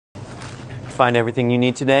find everything you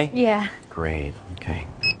need today? Yeah. Great, okay.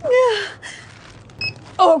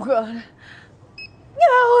 Oh, God.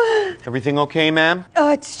 No. Everything okay, ma'am?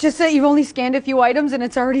 It's just that you've only scanned a few items and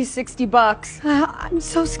it's already $60. I'm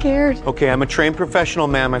so scared. Okay, I'm a trained professional,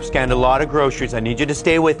 ma'am. I've scanned a lot of groceries. I need you to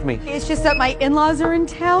stay with me. It's just that my in-laws are in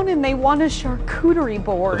town and they want a charcuterie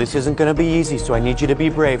board. Well, this isn't gonna be easy, so I need you to be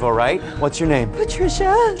brave, all right? What's your name?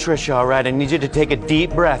 Patricia. Trisha, all right. I need you to take a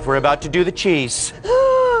deep breath. We're about to do the cheese.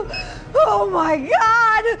 Oh my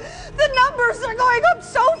God! The numbers are going up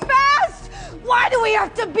so fast! Why do we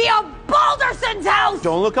have to be at Balderson's house?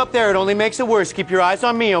 Don't look up there. It only makes it worse. Keep your eyes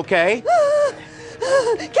on me, okay?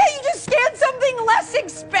 Can't you just scan something less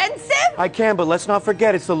expensive? I can, but let's not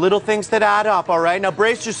forget, it's the little things that add up, all right? Now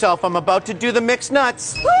brace yourself. I'm about to do the mixed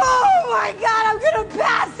nuts. Oh my God, I'm gonna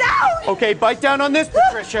pass out! Okay, bite down on this,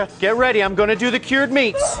 Patricia. Get ready. I'm gonna do the cured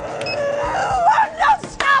meats. No,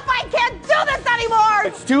 stop! I can't do this anymore!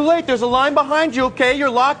 It's too late. There's a line behind you, okay? You're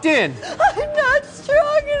locked in. I'm not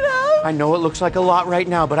strong enough. I know it looks like a lot right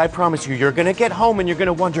now, but I promise you, you're gonna get home and you're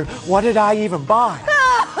gonna wonder, what did I even buy?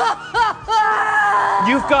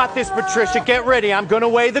 You've got this, Patricia. Get ready. I'm gonna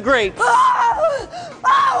weigh the grapes.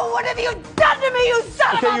 Oh, what have you done to me, you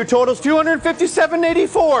son of Okay, a... your total's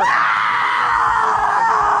 $257.84.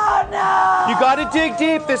 Oh, no! You gotta dig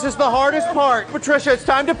deep. This is the hardest part. Patricia, it's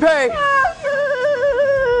time to pay.